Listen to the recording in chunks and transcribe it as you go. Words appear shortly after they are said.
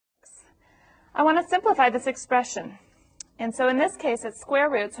I want to simplify this expression. And so in this case, it's square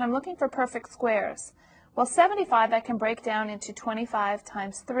root, so I'm looking for perfect squares. Well, 75 I can break down into 25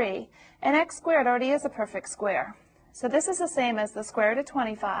 times 3, and x squared already is a perfect square. So this is the same as the square root of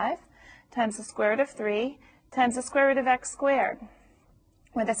 25 times the square root of 3 times the square root of x squared,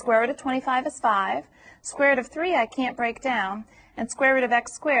 where the square root of 25 is 5, square root of 3 I can't break down, and square root of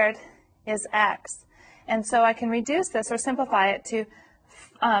x squared is x. And so I can reduce this or simplify it to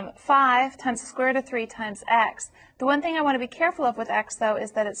 5 times the square root of 3 times x. The one thing I want to be careful of with x, though,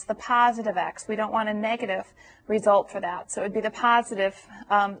 is that it's the positive x. We don't want a negative result for that. So it would be the positive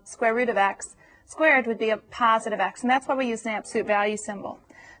square root of x squared would be a positive x, and that's why we use an absolute value symbol.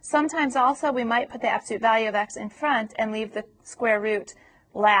 Sometimes also we might put the absolute value of x in front and leave the square root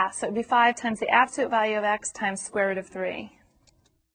last. So it would be 5 times the absolute value of x times square root of 3.